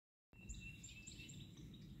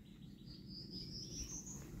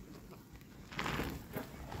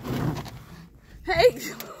Hey!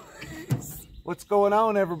 What's going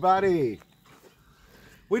on, everybody?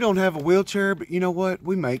 We don't have a wheelchair, but you know what?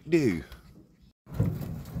 We make do.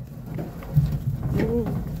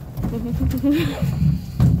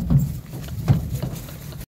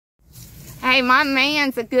 Hey, my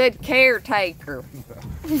man's a good caretaker.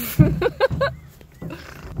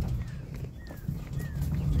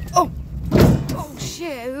 Oh! Oh,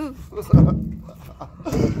 shoot.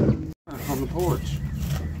 On the porch.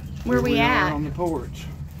 Where we at? On the porch.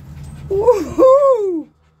 Woohoo!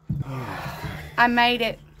 I made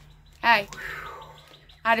it. Hey,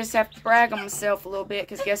 I just have to brag on myself a little bit,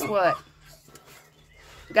 because guess what?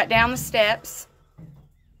 Got down the steps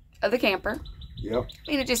of the camper. Yep.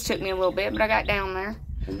 I mean, it just took me a little bit, but I got down there.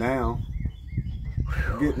 And now,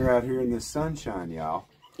 we're getting right here in this sunshine, y'all.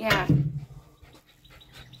 Yeah.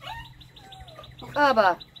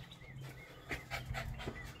 Bubba.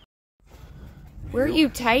 Where are you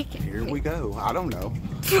taking? Here we go. I don't know.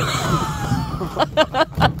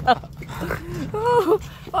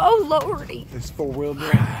 Oh, Lordy. It's four-wheel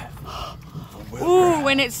drive. Ooh,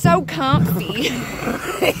 and it's so comfy.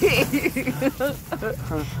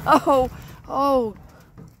 Oh.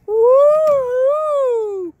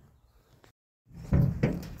 Woo!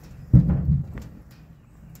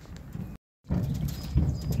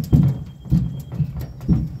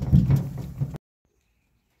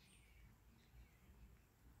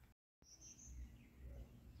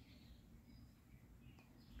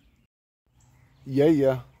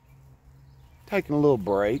 Yeah. Taking a little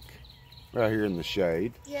break right here in the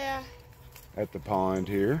shade. Yeah. At the pond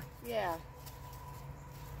here. Yeah.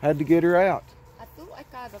 Had to get her out. I feel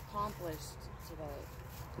like I've accomplished today.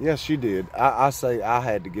 Yes, she did. I say I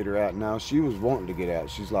had to get her out. Now she was wanting to get out.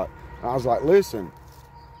 She's like, I was like, listen,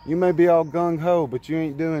 you may be all gung-ho, but you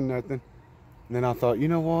ain't doing nothing. And then I thought, you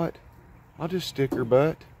know what? I'll just stick her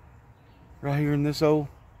butt right here in this old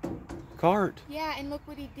cart. Yeah, and look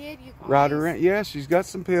what he did, you guys. Right around. Yeah, she's got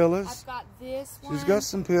some pillows. I've got this one. She's got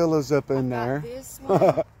some pillows up in there. Got this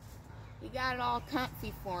one. You got it all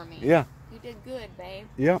comfy for me. Yeah. You did good, babe.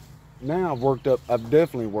 Yep. Now I've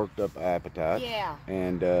definitely worked up appetite. Yeah.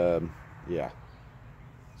 And yeah.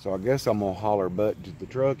 So I guess I'm gonna holler butt to the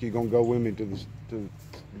truck. You gonna go with me to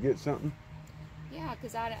get something? Yeah,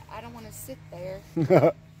 because I don't want to sit there.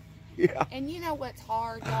 Yeah. And you know what's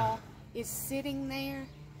hard, y'all, is sitting there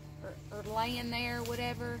or laying there,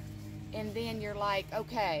 whatever, and then you're like,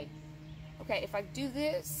 okay, if I do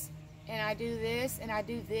this and I do this and I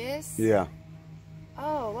do this. Yeah.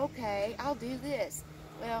 Oh, okay, I'll do this.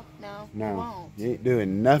 Well, no, you won't. You ain't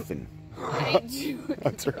doing nothing. I ain't doing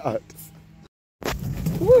That's right.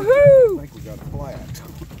 Woohoo! I think we got a flat.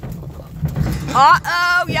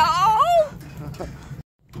 Uh-oh, y'all!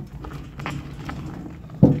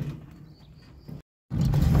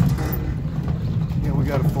 Yeah, we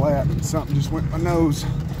got a flat. Something just went in my nose.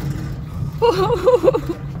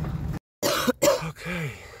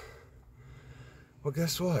 Okay. Well,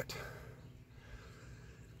 guess what?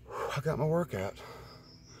 I got my workout.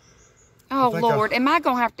 Oh, Lord, am I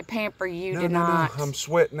going to have to pamper you tonight? No. I'm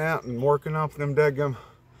sweating out and working off them daggum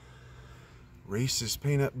Reese's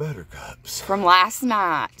peanut butter cups. From last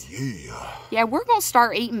night. Yeah. Yeah, we're going to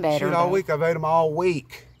start eating better. Shit, all week. I've ate them all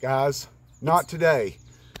week, guys. Not today.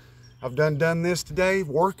 I've done this today,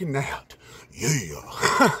 working out.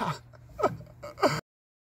 Yeah.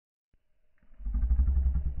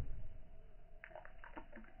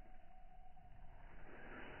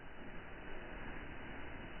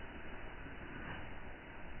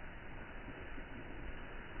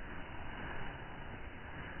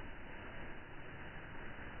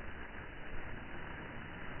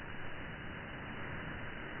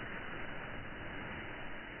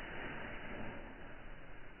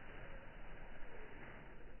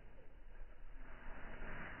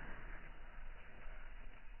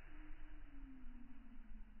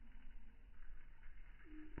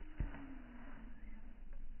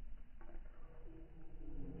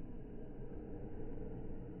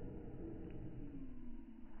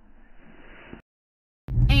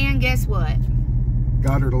 And guess what?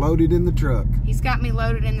 Got her loaded in the truck. He's got me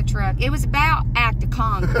loaded in the truck. It was about act of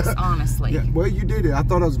Congress, honestly. Yeah, well, you did it. I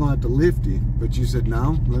thought I was going to have to lift you, but you said,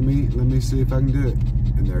 no, let me see if I can do it.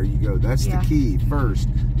 And there you go. That's the key. First,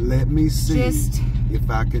 let me see if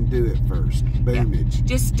I can do it first. Boomage. Yeah,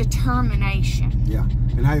 just determination. Yeah.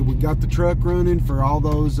 And hey, we got the truck running. For all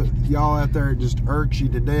those y'all out there, it just irks you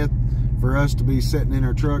to death for us to be sitting in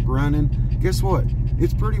our truck running. Guess what?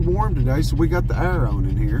 It's pretty warm today, so we got the air on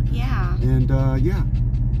in here. Yeah. And yeah.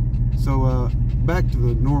 So back to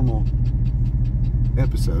the normal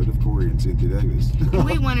episode of Corey and Cynthia Davis.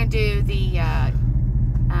 We want to do the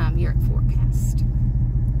yurt forecast.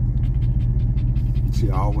 She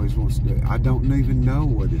always wants to do. I don't even know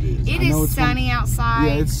what it is. It is sunny outside.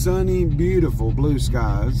 Yeah, it's sunny, beautiful, blue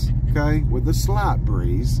skies. Okay, with a slight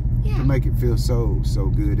breeze to make it feel so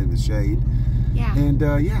good in the shade. Yeah. And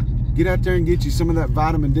yeah, get out there and get you some of that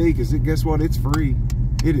vitamin D, because guess what? It's free.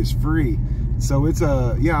 It is free. So it's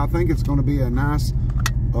yeah, I think it's going to be a nice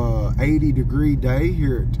 80-degree day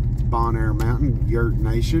here at Bonaire Mountain, Yurt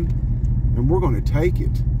Nation, and we're going to take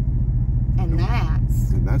it.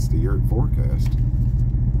 And that's the yurt forecast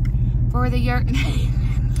for the yurt.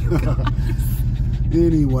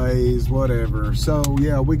 Anyways, whatever. So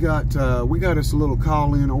yeah, we got us a little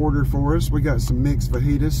call-in order for us. We got some mixed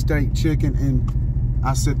fajitas, steak, chicken, and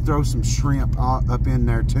I said throw some shrimp up in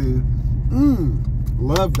there too.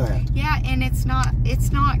 Love that. Yeah, and it's not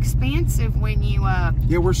expensive when you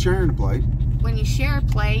yeah, we're sharing a plate. When you share a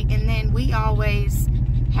plate, and then we always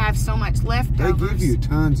have so much leftovers. They give you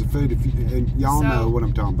tons of food, and y'all know what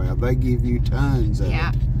I'm talking about. They give you tons of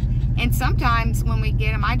it. And sometimes when we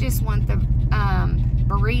get them, I just want the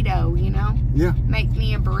burrito, you know? Yeah. Make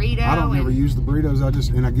me a burrito. I don't ever use the burritos.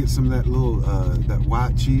 I get some of that little that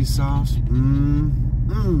white cheese sauce.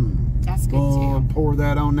 That's good too. Pour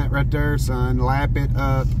that on that right there, son. Lap it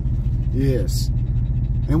up. Yes.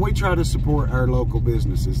 And we try to support our local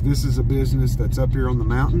businesses. This is a business that's up here on the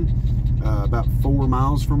mountain, about 4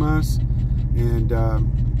 miles from us, and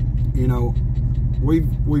you know,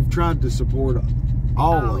 we've tried to support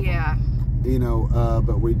all of them. Yeah. You know,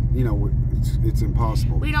 but it's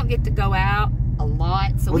impossible. We don't get to go out a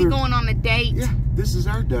lot, so we're going on a date. Yeah, this is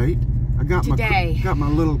our date. I got today. my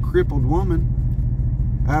little crippled woman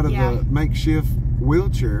out of the makeshift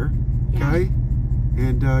wheelchair. Okay,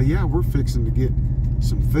 and yeah, we're fixing to get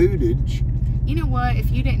some foodage. You know what? If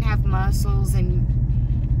you didn't have muscles and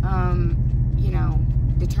you know,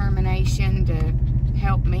 determination to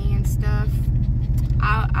help me and stuff,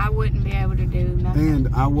 I wouldn't be able to do nothing.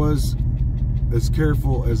 And I was as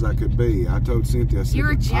careful as I could be. I told Cynthia, I said,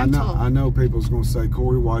 you're gentle. I know people's going to say,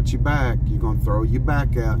 Corey, watch your back. You're going to throw your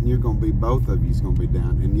back out, and you're going to be, both of you's going to be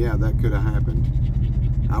down. And yeah, that could have happened.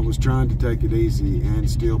 I was trying to take it easy and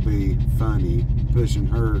still be funny, pushing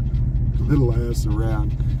her little ass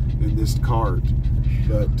around in this cart.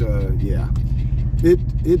 But yeah,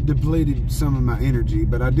 it depleted some of my energy.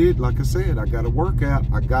 But I did, like I said, I got a workout.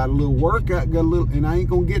 I got a little workout, and I ain't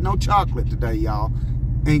gonna get no chocolate today, y'all.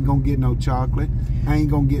 Ain't gonna get no chocolate. I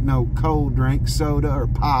ain't gonna get no cold drink, soda, or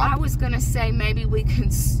pop. I was gonna say maybe we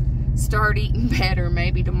can start eating better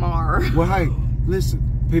maybe tomorrow. Well, hey,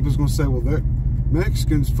 listen, people's gonna say, well, that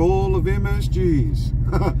Mexican's full of MSGs.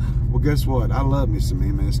 Well, guess what? I love me some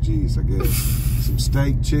MSGs, I guess. Some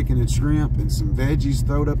steak, chicken, and shrimp, and some veggies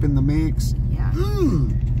thrown up in the mix. Yeah.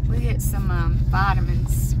 We get some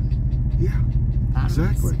vitamins. Yeah, vitamins.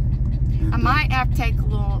 Exactly. And, I might have to take a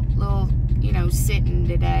little, you know, sitting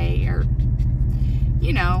today, or,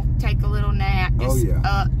 you know, take a little nap. Just,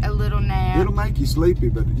 a little nap. It'll make you sleepy,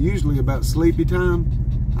 but usually about sleepy time,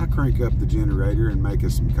 I crank up the generator and make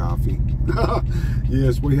us some coffee.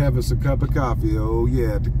 Yes, we have us a cup of coffee. Oh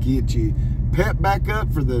yeah, to get you pep back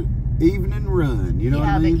up for the evening run. You know what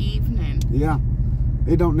I mean? Yeah, the evening. Yeah.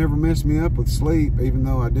 It don't never mess me up with sleep, even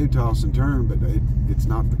though I do toss and turn, but it's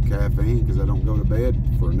not the caffeine, because I don't go to bed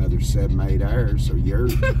for another 7-8 hours, so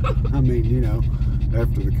I mean, you know,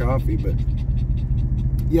 after the coffee. But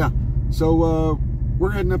yeah, so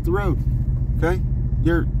we're heading up the road, okay?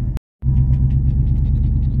 Yurt.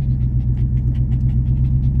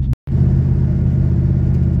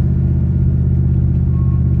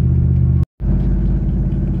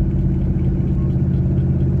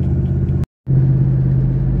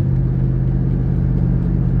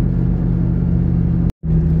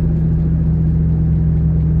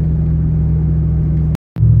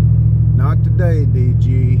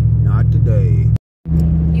 DG, not today.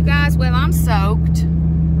 You guys, well, I'm soaked.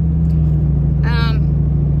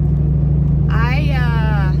 I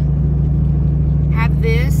have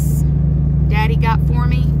this Daddy got for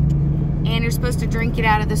me, and you're supposed to drink it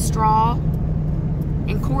out of the straw.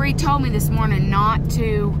 And Corey told me this morning not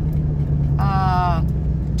to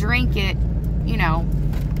drink it, you know,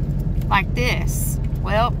 like this.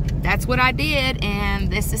 Well, that's what I did,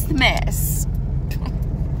 and this is the mess.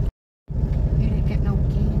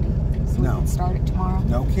 No. We can start it tomorrow.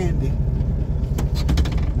 No candy.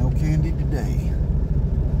 No candy today.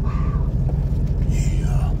 Wow.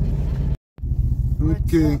 Yeah.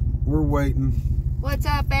 Okay, we're waiting. What's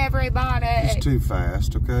up, everybody? It's too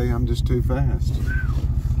fast, okay? I'm just too fast.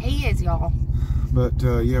 He is, y'all. But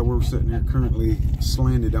yeah, we're sitting here currently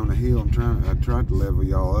slanted on a hill. I tried to level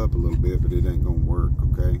y'all up a little bit, but it ain't gonna work,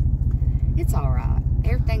 okay? It's all right.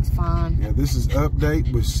 Everything's fine. Yeah, this is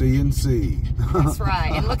update with C&C. That's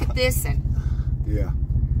right. And look at this one. Yeah.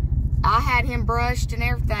 I had him brushed and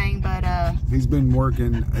everything, but he's been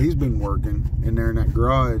working in there in that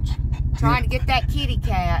garage. Trying to get that kitty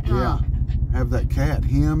cat, huh? Yeah. Have that cat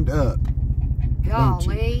hemmed up.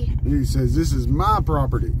 Golly. He says, this is my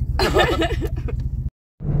property.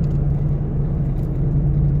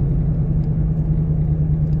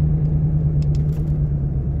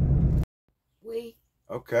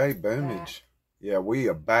 Okay, boomage. Yeah, we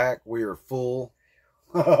are back. We are full.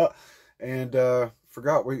 And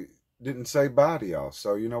forgot we didn't say bye to y'all.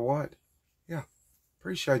 So you know what? Yeah,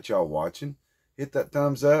 appreciate y'all watching. Hit that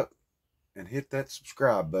thumbs up and hit that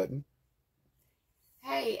subscribe button.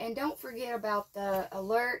 Hey, and don't forget about the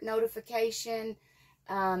alert notification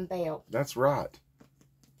bell. That's right.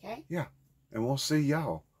 Okay? Yeah, and we'll see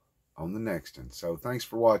y'all on the next one. So thanks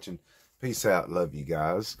for watching. Peace out. Love you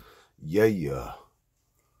guys. Yeah.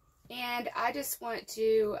 And I just want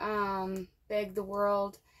to beg the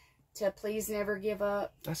world to please never give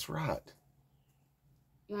up. That's right.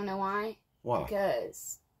 You want to know why? Why?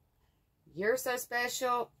 Because you're so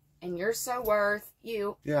special and you're so worth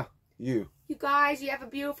you. Yeah, you. You guys, you have a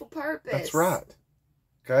beautiful purpose. That's right.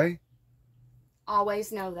 Okay?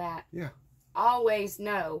 Always know that. Yeah. Always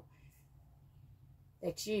know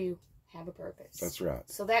that you have a purpose. That's right.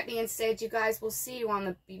 So that being said, you guys, will see you on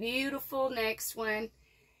the beautiful next one.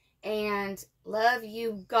 And love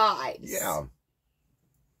you guys. Yeah.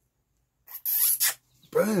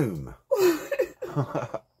 Boom.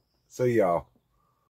 See y'all.